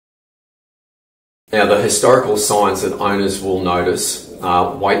Now, the historical signs that owners will notice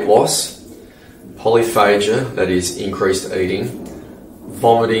are weight loss, polyphagia, that is increased eating,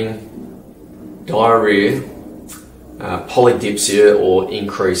 vomiting, diarrhea, polydipsia or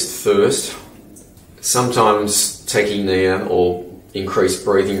increased thirst, sometimes tachypnea or increased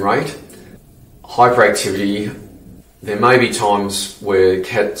breathing rate, hyperactivity. There may be times where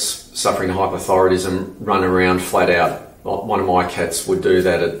cats suffering hyperthyroidism run around flat out. One of my cats would do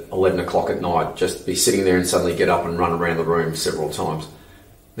that at 11 o'clock at night, just be sitting there and suddenly get up and run around the room several times.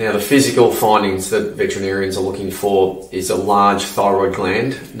 Now, the physical findings that veterinarians are looking for is a large thyroid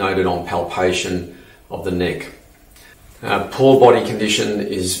gland noted on palpation of the neck. Poor body condition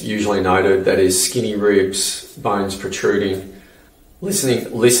is usually noted, that is skinny ribs, bones protruding.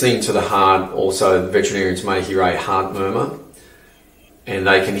 Listening to the heart, also veterinarians may hear a heart murmur, and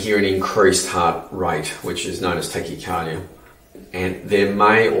they can hear an increased heart rate, which is known as tachycardia. And there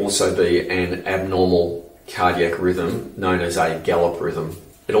may also be an abnormal cardiac rhythm known as a gallop rhythm.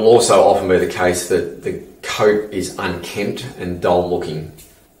 It'll also often be the case that the coat is unkempt and dull looking,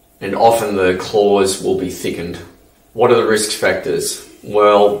 and often the claws will be thickened. What are the risk factors?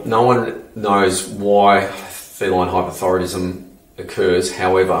 Well, no one knows why feline hyperthyroidism occurs.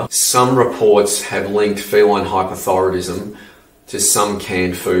 However, some reports have linked feline hyperthyroidism to some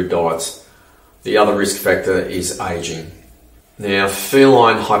canned food diets. The other risk factor is aging. Now,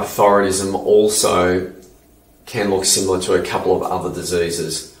 feline hyperthyroidism also can look similar to a couple of other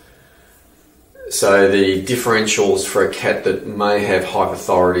diseases. So the differentials for a cat that may have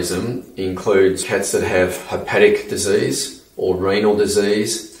hyperthyroidism includes cats that have hepatic disease or renal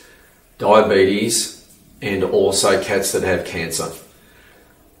disease, diabetes, and also cats that have cancer.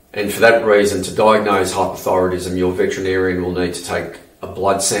 And for that reason, to diagnose hyperthyroidism, your veterinarian will need to take a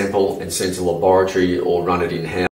blood sample and send to the laboratory or run it in-house.